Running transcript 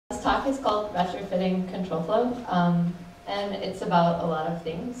this talk is called Retrofitting Control Flow, and it's about a lot of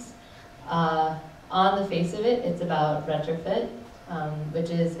things. On the face of it, it's about Retrofit,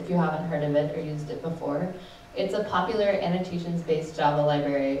 which is, if you haven't heard of it or used it before, it's a popular annotations-based Java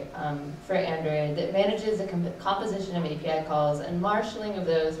library for Android that manages the composition of API calls and marshalling of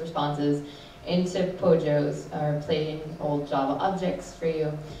those responses into POJOs, or plain old Java objects for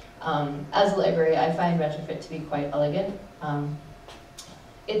you. As a library, I find Retrofit to be quite elegant.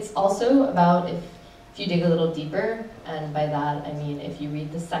 It's also about, if you dig a little deeper, and by that I mean if you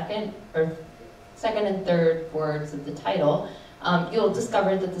read the second and third words of the title, you'll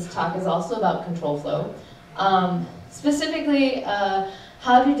discover that this talk is also about control flow. Specifically,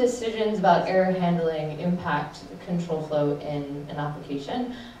 how do decisions about error handling impact the control flow in an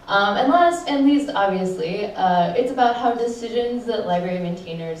application? And last and least, obviously, it's about how decisions that library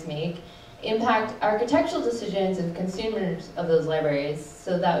maintainers make impact architectural decisions of consumers of those libraries.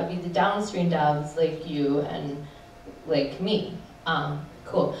 So that would be the downstream devs like you and like me.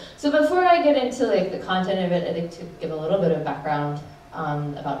 Cool. So before I get into like the content of it, I'd like to give a little bit of background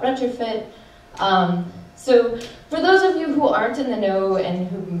about Retrofit. So for those of you who aren't in the know and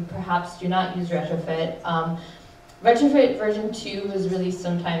who perhaps do not use Retrofit, Retrofit version 2 was released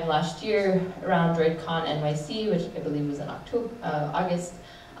sometime last year around DroidCon NYC, which I believe was in August.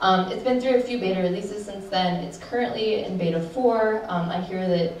 It's been through a few beta releases since then. It's currently in beta 4. I hear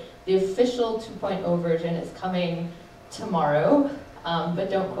that the official 2.0 version is coming tomorrow, but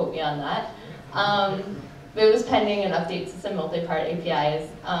don't quote me on that. But it was pending an update to some multi-part APIs.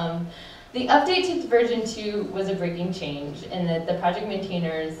 The update to version 2 was a breaking change in that the project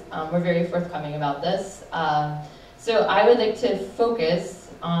maintainers were very forthcoming about this. So I would like to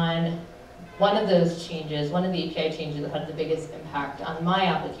focus on one of those changes, one of the API changes that had the biggest impact on my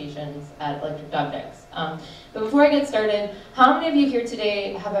applications at Electric Objects. But before I get started, how many of you here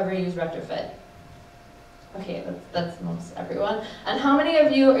today have ever used Retrofit? Okay, that's most everyone. And how many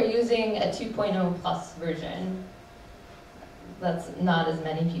of you are using a 2.0 plus version? That's not as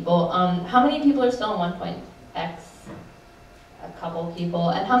many people. How many people are still on 1.x? A couple people.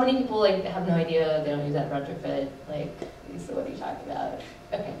 And how many people like have no idea, they don't use that Retrofit? Like, Lisa, what are you talking about?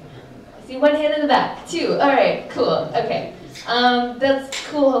 Okay. I see one hand in the back. 2. All right, cool. Okay. That's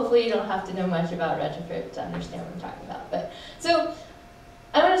cool. Hopefully you don't have to know much about Retrofit to understand what I'm talking about. But so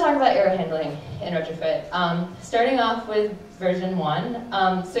I'm going to talk about error handling in Retrofit. Starting off with version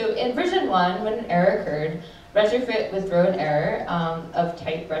 1. So in version 1, when an error occurred, Retrofit would throw an error of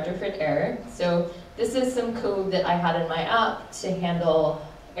type retrofit error. So this is some code that I had in my app to handle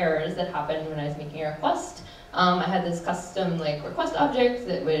errors that happened when I was making a request. I had this custom like request object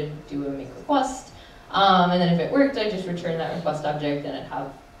that would do a make request. And then if it worked, I just return that request object and it'd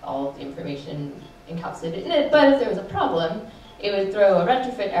have all the information encapsulated in it. But if there was a problem, it would throw a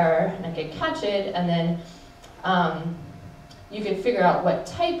retrofit error and I could catch it, and then you could figure out what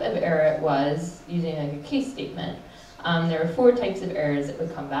type of error it was using like a case statement. There were 4 types of errors that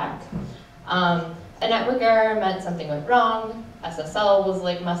would come back. A network error meant something went wrong, SSL was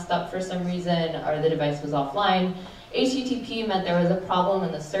like messed up for some reason, or the device was offline. HTTP meant there was a problem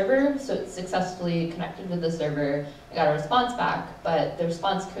in the server, so it successfully connected with the server and got a response back, but the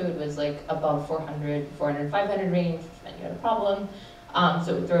response code was like above 400, 500 range, which meant you had a problem.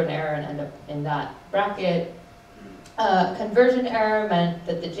 So it would throw an error and end up in that bracket. Conversion error meant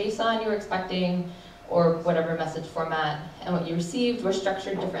that the JSON you were expecting, or whatever message format, and what you received were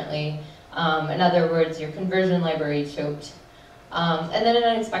structured differently. In other words, your conversion library choked. And then an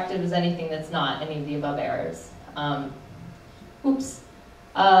unexpected was anything that's not any of the above errors. Oops.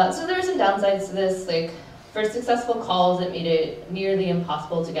 So there are some downsides to this. Like, for successful calls, it made it nearly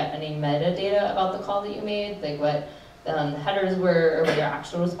impossible to get any metadata about the call that you made, like what the headers were or what your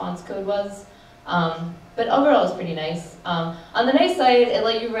actual response code was. But overall, it's pretty nice. On the nice side, it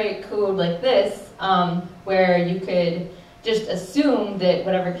let you write code like this, where you could just assume that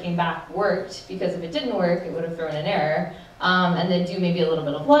whatever came back worked, because if it didn't work, it would have thrown an error, and then do maybe a little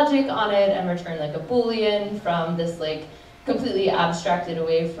bit of logic on it and return like a Boolean from this like completely abstracted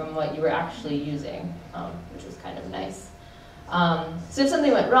away from what you were actually using, which was kind of nice. So if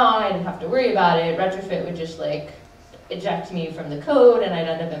something went wrong, I didn't have to worry about it. Retrofit would just like eject me from the code, and I'd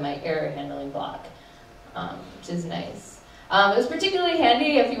end up in my error handling block, which is nice. It was particularly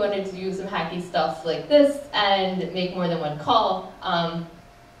handy if you wanted to do some hacky stuff like this and make more than one call.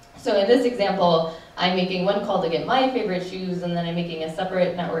 So in this example, I'm making one call to get my favorite shoes, and then I'm making a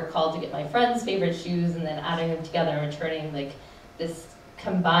separate network call to get my friend's favorite shoes, and then adding them together and returning like this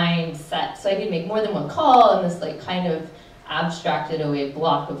combined set. So I could make more than one call in this like kind of abstracted away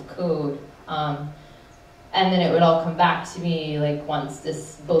block of code. and then it would all come back to me like once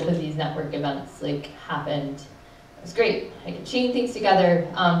both of these network events like happened. It was great. I could chain things together.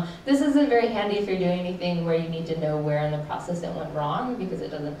 This isn't very handy if you're doing anything where you need to know where in the process it went wrong because it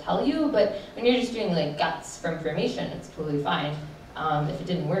doesn't tell you, but when you're just doing like guts from formation, it's totally fine. If it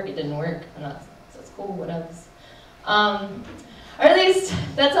didn't work, it didn't work, and that's cool, whatevs. Or at least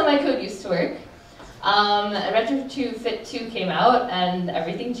that's how my code used to work. Retrofit 2 came out and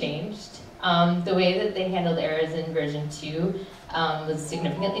everything changed. The way that they handled errors in version 2 was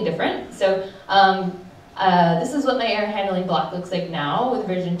significantly different. So this is what my error handling block looks like now with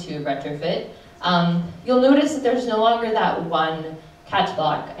version 2 of Retrofit. You'll notice that there's no longer that one catch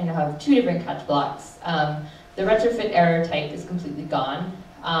block. I now have 2 different catch blocks. The Retrofit error type is completely gone.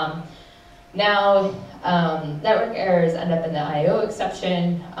 Now, network errors end up in the I/O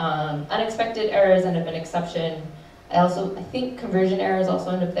exception. Unexpected errors end up in exception. I think conversion errors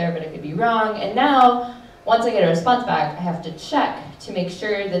also end up there, but I could be wrong. And now, once I get a response back, I have to check to make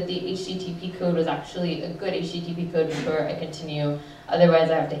sure that the HTTP code was actually a good HTTP code before I continue.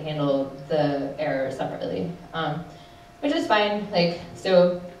 Otherwise, I have to handle the error separately, which is fine.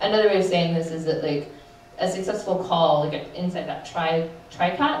 So another way of saying this is that a successful call inside that try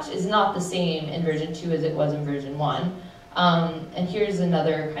catch is not the same in version 2 as it was in version 1. And here's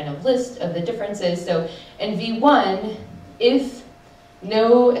another kind of list of the differences. So in v1, if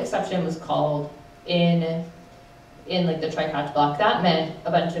no exception was called in the try catch block, that meant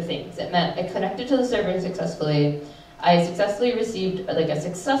a bunch of things. It meant I connected to the server successfully. I successfully received a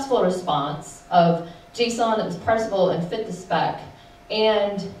successful response of JSON that was parsable and fit the spec.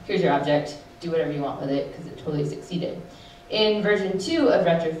 And here's your object. Do whatever you want with it because it totally succeeded. In version 2 of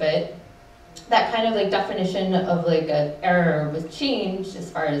Retrofit, that kind of definition of an error was changed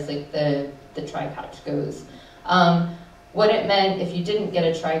as far as the try catch goes. What it meant if you didn't get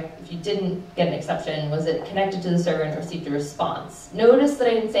an exception was that it connected to the server and received a response. Notice that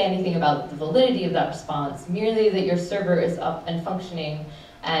I didn't say anything about the validity of that response, merely that your server is up and functioning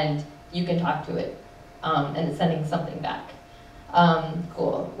and you can talk to it and it's sending something back.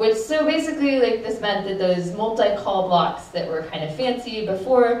 Cool. So basically, this meant that those multi-call blocks that were kind of fancy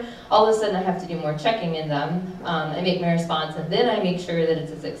before, all of a sudden I have to do more checking in them. I make my response, and then I make sure that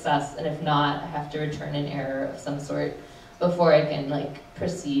it's a success, and if not, I have to return an error of some sort before I can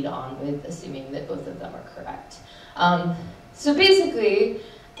proceed on with assuming that both of them are correct. So basically,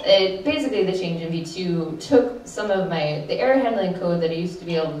 the change in v2 took some of the error handling code that I used to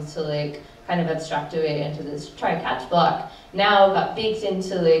be able to kind of abstract away into this try catch block, now got baked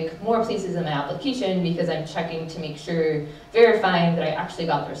into more places in my application because I'm checking to make sure, verifying that I actually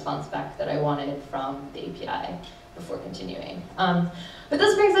got the response back that I wanted from the API before continuing. But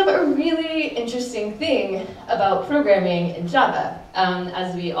this brings up a really interesting thing about programming in Java.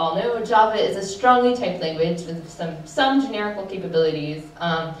 As we all know, Java is a strongly typed language with some generical capabilities.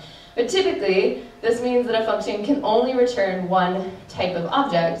 But typically, this means that a function can only return one type of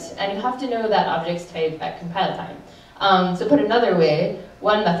object, and you have to know that object's type at compile time. So put another way,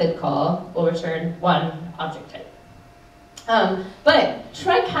 one method call will return one object type. But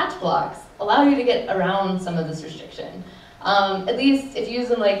try-catch blocks allow you to get around some of this restriction. At least if you use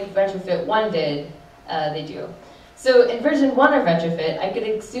them like Retrofit 1 did, they do. So in version 1 of Retrofit, I could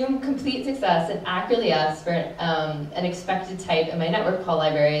assume complete success and accurately ask for an expected type in my network call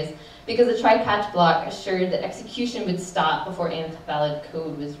libraries because the try-catch block assured that execution would stop before invalid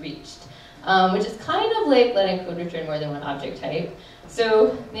code was reached, which is kind of like letting code return more than one object type.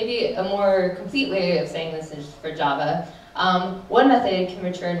 So maybe a more complete way of saying this is for Java. One method can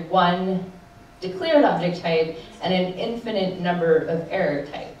return one declared object type and an infinite number of error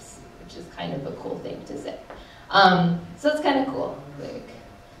types, which is kind of a cool thing to say. So it's kind of cool.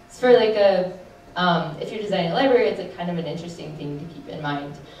 It's for if you're designing a library, it's kind of an interesting thing to keep in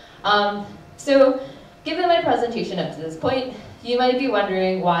mind. So given my presentation up to this point, you might be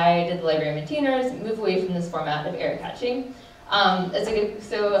wondering why did the library maintainers move away from this format of error catching? It's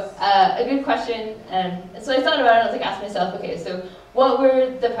a good question, and so I thought about it. I was asked myself, okay, so what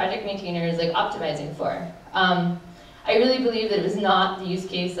were the project maintainers optimizing for? I really believe that it was not the use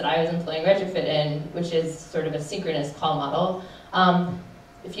case that I was employing Retrofit in, which is sort of a synchronous call model.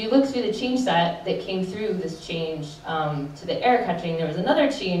 If you look through the change set that came through this change to the error catching, there was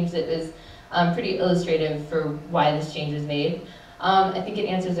another change that was pretty illustrative for why this change was made. I think it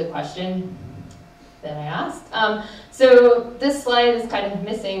answers a question that I asked. So this slide is kind of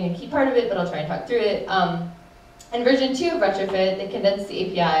missing a key part of it, but I'll try and talk through it. In version 2 of Retrofit, they condensed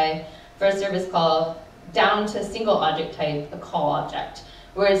the API for a service call down to a single object type, a call object.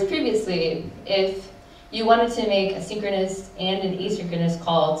 Whereas previously, if you wanted to make a synchronous and an asynchronous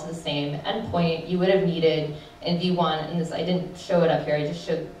call to the same endpoint, you would have needed in V1, and this I didn't show it up here, I just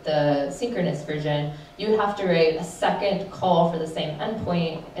showed the synchronous version, you would have to write a second call for the same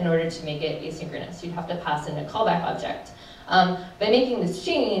endpoint in order to make it asynchronous. You'd have to pass in a callback object. By making this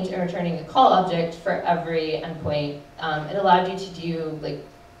change and returning a call object for every endpoint, it allowed you to do like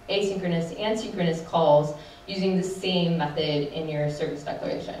asynchronous and synchronous calls using the same method in your service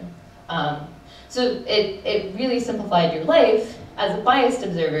declaration. So it really simplified your life as a biased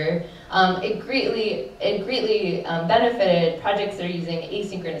observer. It greatly benefited projects that are using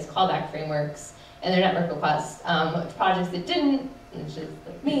asynchronous callback frameworks in their network requests. Projects that didn't, which is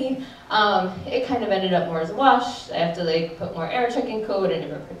like me, it kind of ended up more as a wash. I have to like put more error checking code in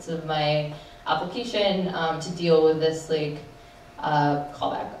different parts of my application to deal with this like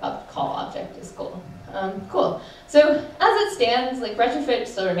call object is cool. Cool. So as it stands, like Retrofit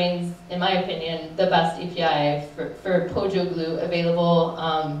still remains, in my opinion, the best API for Pojo Glue available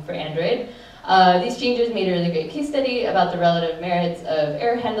for Android. These changes made a really great case study about the relative merits of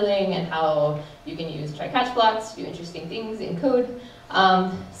error handling and how you can use try-catch blocks to do interesting things in code.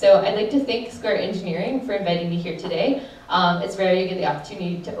 So I'd like to thank Square Engineering for inviting me here today. It's rare you get the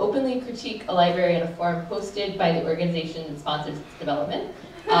opportunity to openly critique a library in a forum hosted by the organization that sponsors its development.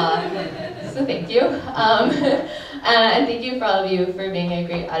 So thank you. And thank you for all of you for being a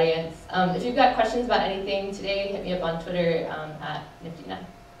great audience. If you've got questions about anything today, hit me up on Twitter at Nifty9.